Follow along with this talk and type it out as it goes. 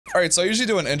Alright, so I usually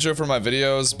do an intro for my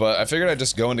videos, but I figured I'd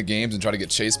just go into games and try to get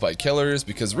chased by killers,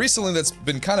 because recently that's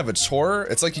been kind of a chore.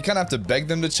 It's like you kind of have to beg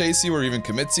them to chase you or even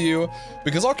commit to you,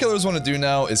 because all killers want to do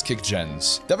now is kick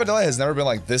gens. Dead by Daylight has never been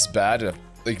like this bad,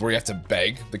 like where you have to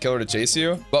beg the killer to chase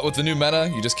you. But with the new meta,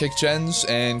 you just kick gens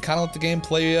and kind of let the game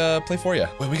play for you.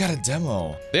 Wait, we got a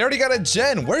demo. They already got a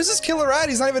gen. Where's this killer at?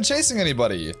 He's not even chasing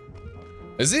anybody.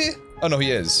 Is he? Oh no,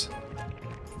 he is.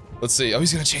 Let's see. Oh,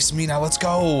 he's gonna chase me now. Let's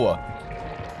go.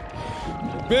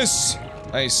 Miss.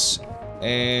 Nice.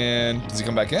 And does he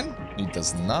come back in? He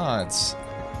does not.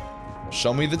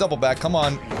 Show me the double back. Come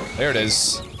on. There it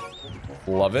is.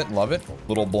 Love it. Love it.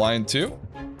 Little blind too.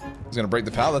 He's gonna break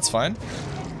the pal. That's fine.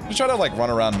 Just try to like run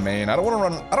around main. I don't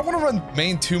want to run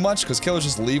main too much because killers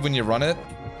just leave when you run it.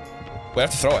 We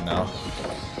have to throw it now.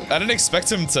 I didn't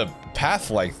expect him to path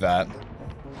like that.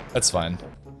 That's fine.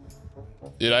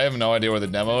 Dude, I have no idea where the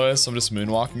demo is, so I'm just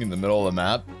moonwalking in the middle of the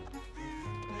map.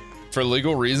 For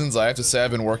legal reasons, I have to say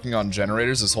I've been working on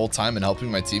generators this whole time and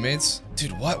helping my teammates.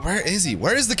 Dude, what? Where is he?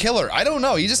 Where is the killer? I don't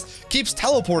know. He just keeps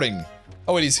teleporting.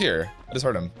 Oh, wait, he's here. I just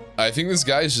heard him. I think this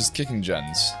guy is just kicking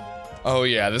gens. Oh,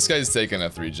 yeah, this guy's taking a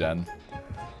 3-gen.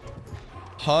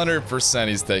 100%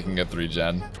 he's taking a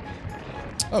 3-gen.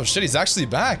 Oh, shit, he's actually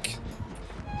back.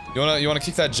 You wanna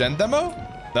kick that gen demo?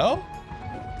 No?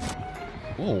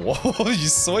 Ooh, whoa,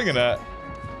 he's swinging at.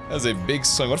 That was a big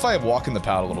swing. What if I walk in the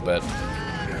pad a little bit?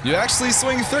 You actually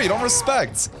swing through, you don't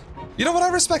respect. You know what, I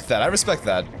respect that, I respect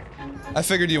that. I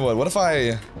figured you would. What if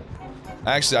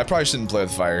Actually, I probably shouldn't play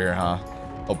with fire here, huh?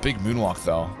 Oh, big moonwalk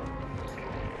though.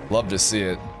 Love to see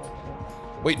it.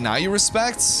 Wait, now you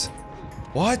respect?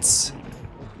 What?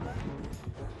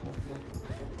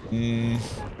 I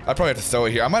probably have to throw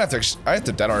it here. I have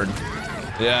to dead hard.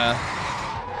 Yeah.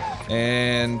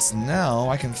 And now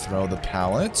I can throw the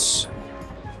pallets.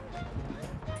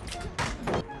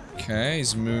 Okay,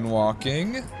 he's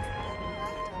moonwalking.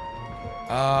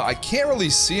 I can't really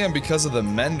see him because of the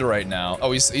mend right now.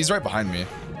 Oh, he's right behind me.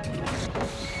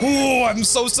 Oh, I'm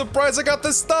so surprised I got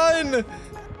the stun!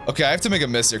 Okay, I have to make a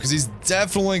miss here, because he's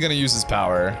definitely gonna use his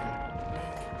power.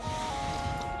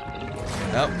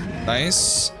 Yep,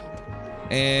 nice.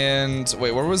 And,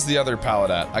 wait, where was the other pallet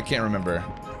at? I can't remember.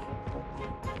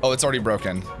 Oh, it's already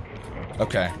broken.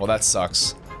 Okay, well that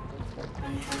sucks.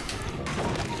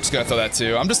 Just gonna throw that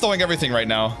too. I'm just throwing everything right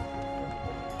now.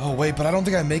 Oh wait, but I don't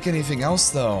think I make anything else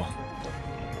though.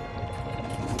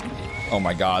 Oh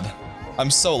my god. I'm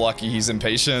so lucky he's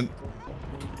impatient.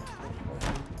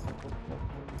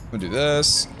 I'm gonna do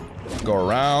this. Go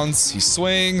around. He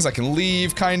swings. I can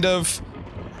leave, kind of.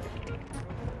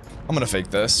 I'm gonna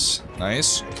fake this.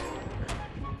 Nice.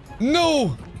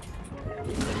 No!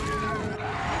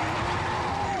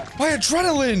 My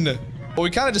adrenaline! Well,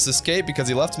 we kind of just escaped because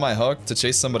he left my hook to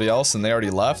chase somebody else and they already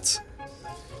left.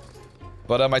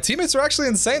 But my teammates are actually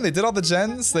insane. They did all the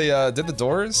gens. They did the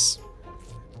doors.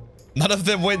 None of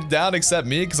them went down except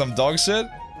me because I'm dog shit.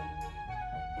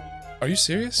 Are you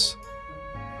serious?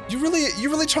 You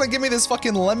really trying to give me this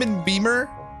fucking lemon beamer?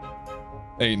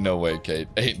 Ain't no way, Kate.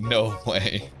 Ain't no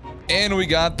way. And we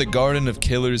got the Garden of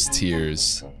Killer's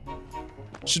Tears.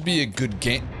 Should be a good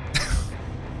game.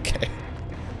 Okay.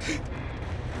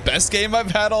 Best game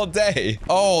I've had all day.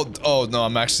 Oh no,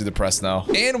 I'm actually depressed now.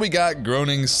 And we got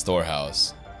Groaning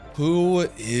Storehouse. Who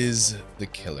is the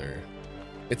killer?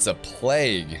 It's a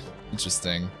plague.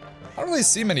 Interesting. I don't really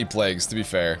see many plagues, to be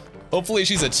fair. Hopefully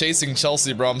she's a chasing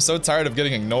Chelsea, bro. I'm so tired of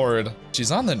getting ignored.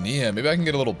 She's on the Nia. Maybe I can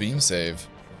get a little beam save.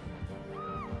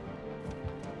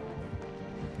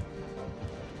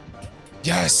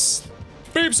 Yes!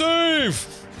 Beam save!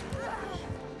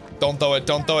 Don't throw it,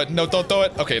 don't throw it. No, don't throw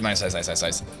it. Okay, nice. It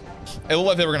looked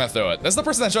like they were gonna throw it. That's the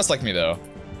person that's dressed like me, though.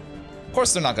 Of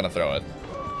course they're not gonna throw it.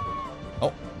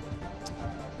 Oh.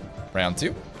 Round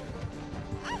 2.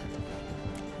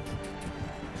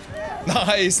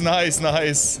 Nice.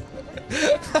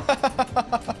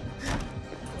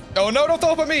 Oh no, don't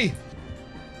throw up at me!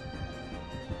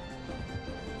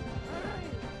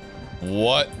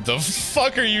 What the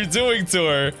fuck are you doing to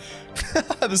her?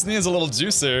 This Nia's a little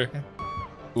juicer.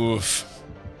 Oof.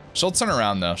 She'll turn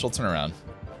around though, she'll turn around.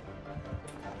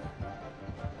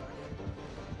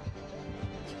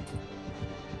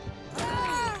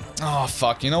 Oh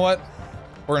fuck, you know what?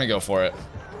 We're gonna go for it.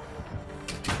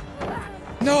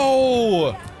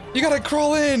 No! You gotta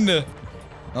crawl in!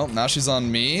 Oh, now she's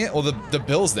on me. Well, the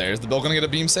Bill's there. Is the Bill gonna get a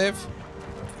beam save?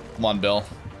 Come on, Bill.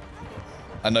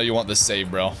 I know you want this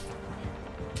save, bro.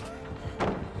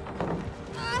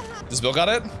 Does Bill got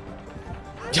it?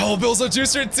 Yo, Bill's a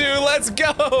juicer too! Let's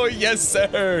go! Yes,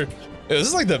 sir! This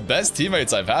is like the best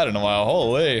teammates I've had in a while.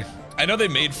 Holy. I know they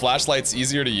made flashlights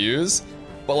easier to use,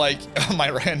 But like, my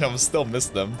randoms still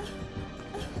missed them.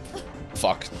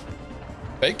 Fuck.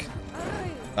 Fake.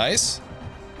 Nice.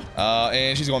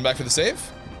 And she's going back for the save.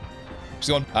 She's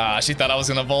going, she thought I was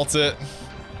gonna vault it.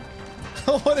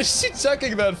 What is she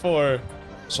checking that for?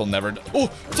 She'll never, oh,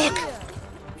 fuck.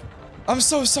 I'm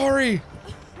so sorry.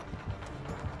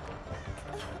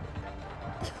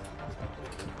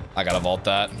 I gotta vault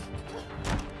that.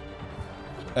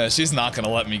 She's not gonna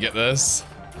let me get this.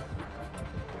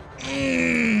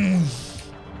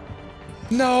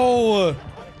 No!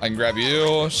 I can grab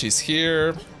you. She's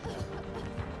here.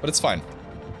 But it's fine.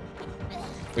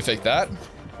 We fake that.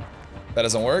 That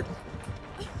doesn't work.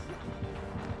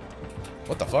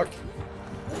 What the fuck?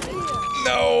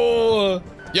 No!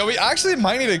 Yo, we actually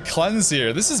might need a cleanse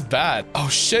here. This is bad. Oh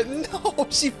shit, no!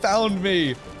 She found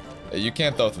me! Hey, you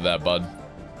can't throw through that, bud.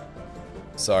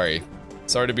 Sorry.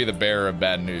 Sorry to be the bearer of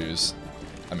bad news.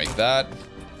 I make that.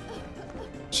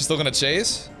 She's still gonna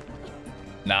chase?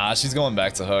 Nah, she's going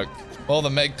back to hook. Well, the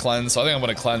Meg cleanse, so I think I'm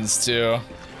gonna cleanse too.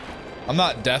 I'm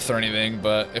not death or anything,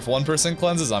 but if one person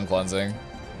cleanses, I'm cleansing.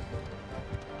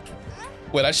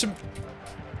 Wait, I should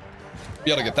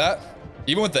be able to get that?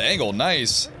 Even with the angle,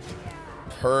 nice.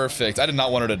 Perfect. I did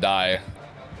not want her to die.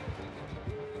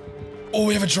 Oh,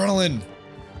 we have adrenaline.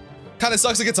 Kinda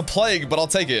sucks it gets a plague, but I'll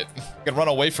take it. I can run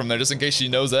away from there just in case she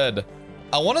knows Ed.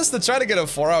 I want us to try to get a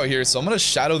 4 out here, so I'm gonna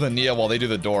shadow the Nia while they do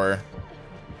the door.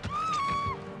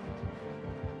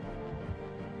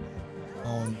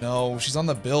 Oh no, she's on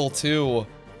the bill too.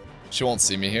 She won't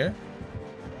see me here.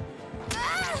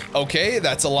 Okay,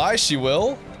 that's a lie, she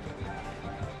will.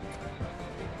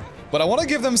 But I want to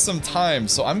give them some time,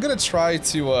 so I'm gonna try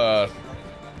to,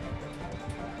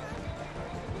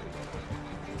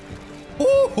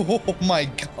 oh my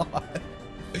god.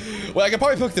 Well, I can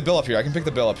probably pick the bill up here. I can pick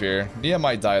the bill up here. Nia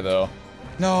might die, though.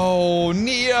 No,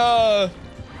 Nia!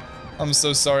 I'm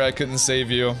so sorry I couldn't save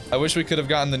you. I wish we could have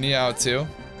gotten the Nia out, too.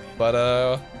 But,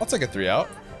 I'll take a 3 out.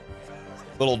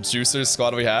 Little juicers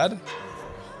squad we had.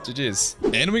 GG's.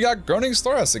 And we got Groaning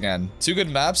Storehouse again. 2 good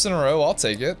maps in a row, I'll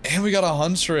take it. And we got a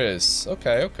Huntress.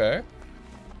 Okay, okay.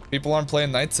 People aren't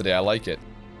playing Knight today, I like it.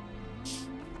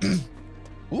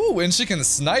 Ooh, and she can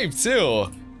snipe too.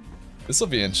 This will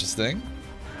be interesting.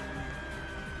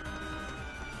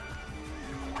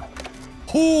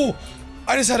 Ooh,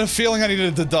 I just had a feeling I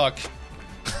needed to duck.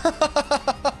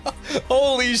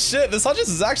 Holy shit, this Huntress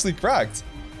is actually cracked.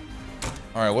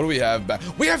 All right, what do we have back?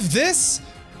 We have this?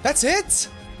 That's it?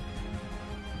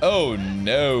 Oh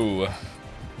no.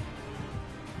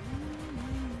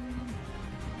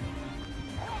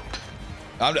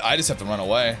 I just have to run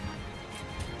away.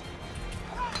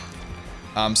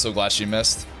 I'm so glad she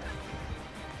missed.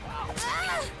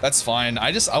 That's fine.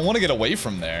 I want to get away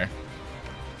from there.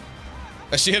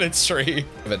 She hit a tree.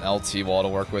 I have an LT wall to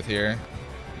work with here.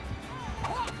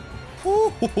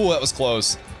 Ooh, that was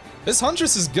close. This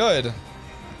Huntress is good.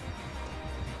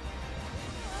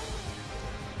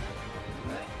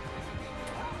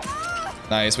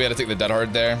 Nice, we had to take the dead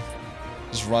hard there.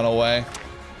 Just run away.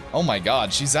 Oh my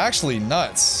god, she's actually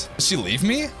nuts. Did she leave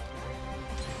me?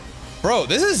 Bro,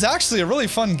 this is actually a really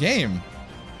fun game.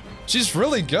 She's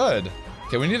really good.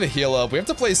 Okay, we need to heal up. We have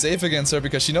to play safe against her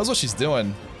because she knows what she's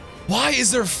doing. Why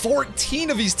is there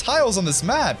 14 of these tiles on this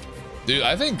map? Dude,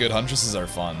 I think good Huntresses are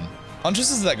fun.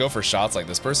 Huntresses that go for shots like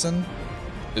this person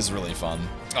is really fun.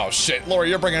 Oh shit, Laura,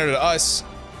 you're bringing her to us.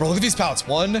 Bro, look at these pallets.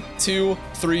 1, 2,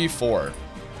 3, 4.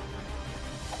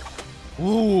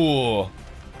 Ooh.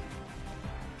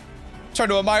 Trying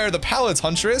to admire the pallets,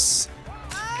 Huntress.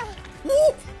 Woo!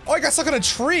 Oh, I got stuck on a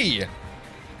tree.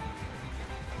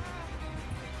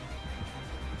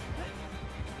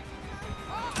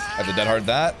 Had to dead hard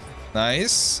that.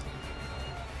 Nice.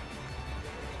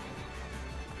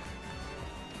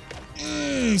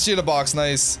 She hit a box,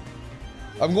 nice.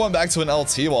 I'm going back to an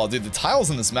LT wall. Dude, the tiles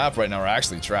in this map right now are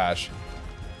actually trash.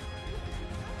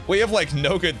 We have like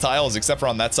no good tiles except for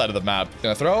on that side of the map.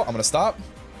 Gonna throw, I'm gonna stop.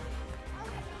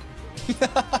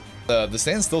 The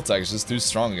standstill tag is just too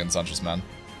strong against Huntress, man.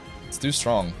 It's too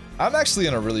strong. I'm actually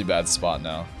in a really bad spot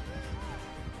now.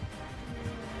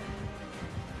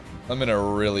 I'm in a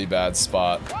really bad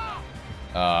spot.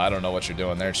 I don't know what you're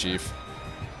doing there, Chief.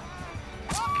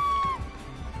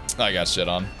 I got shit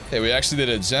on. Okay, we actually did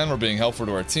a gen. We're being helpful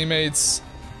to our teammates.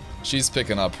 She's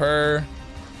picking up her.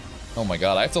 Oh my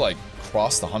god, I have to like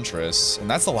cross the Huntress. And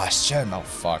that's the last gen. Oh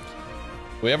fuck.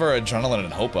 We have our adrenaline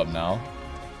and hope up now.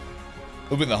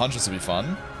 Moving the Huntress would be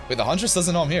fun. Wait, the Huntress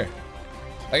doesn't know I'm here.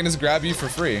 I can just grab you for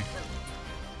free.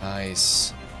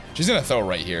 Nice. She's gonna throw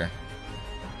right here.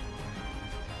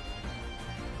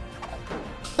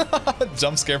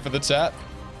 Jump scare for the chat.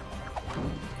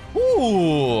 Woo!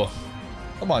 Ooh.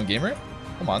 Come on, gamer.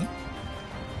 Come on.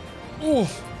 Ooh.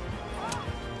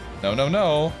 No, no,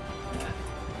 no.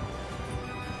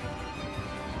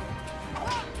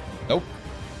 Nope.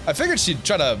 I figured she'd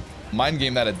try to mind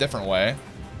game that a different way.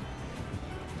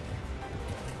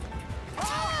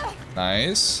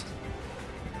 Nice.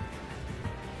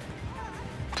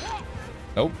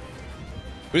 Nope.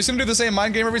 We're just gonna do the same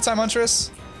mind game every time, Huntress?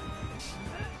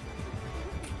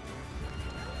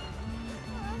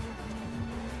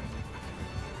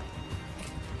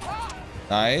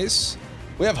 Nice.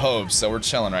 We have hopes, so we're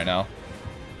chilling right now.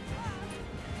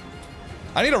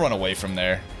 I need to run away from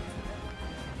there.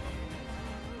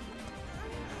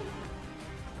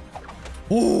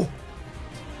 Ooh.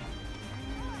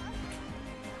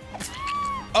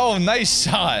 Oh, nice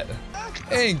shot.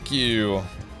 Thank you.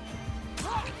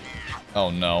 Oh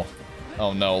no.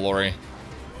 Oh no, Lori.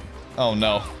 Oh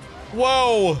no.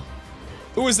 Whoa!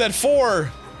 Who is that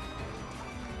for?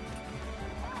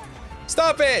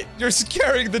 Stop it! You're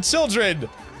scaring the children!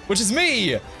 Which is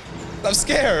me! I'm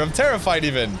scared, I'm terrified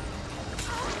even.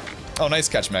 Oh, nice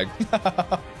catch, Meg.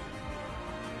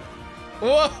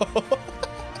 Whoa!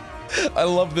 I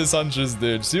love this Huntress,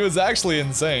 dude. She was actually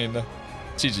insane.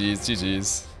 GG's,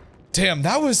 GG's. Damn,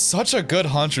 that was such a good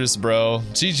Huntress, bro.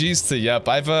 GG's to Yep.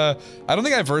 I don't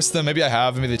think I've versed them. Maybe I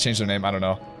have. Maybe they changed their name. I don't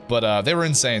know. But they were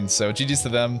insane. So GG's to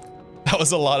them. That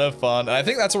was a lot of fun. And I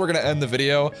think that's where we're gonna end the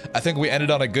video. I think we ended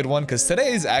on a good one because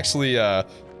today's actually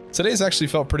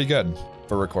felt pretty good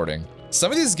for recording.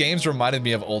 Some of these games reminded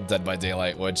me of old Dead by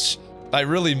Daylight, which I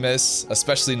really miss,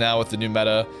 especially now with the new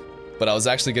meta. But I was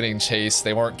actually getting chased.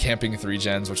 They weren't camping 3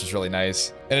 gens, which was really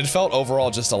nice. And it felt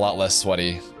overall just a lot less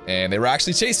sweaty. And they were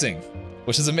actually chasing,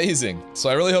 which is amazing. So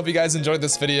I really hope you guys enjoyed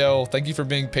this video. Thank you for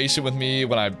being patient with me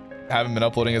when I haven't been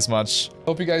uploading as much.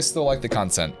 Hope you guys still like the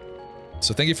content.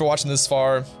 So thank you for watching this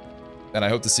far, and I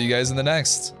hope to see you guys in the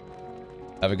next.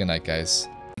 Have a good night, guys.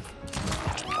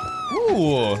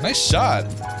 Ooh, nice shot.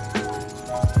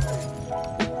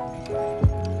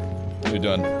 What are you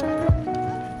doing?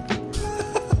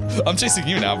 I'm chasing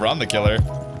you now, bro. I'm the killer.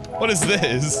 What is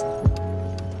this?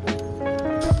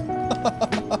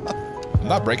 I'm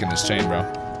not breaking this chain, bro.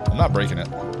 I'm not breaking it.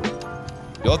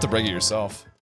 You'll have to break it yourself.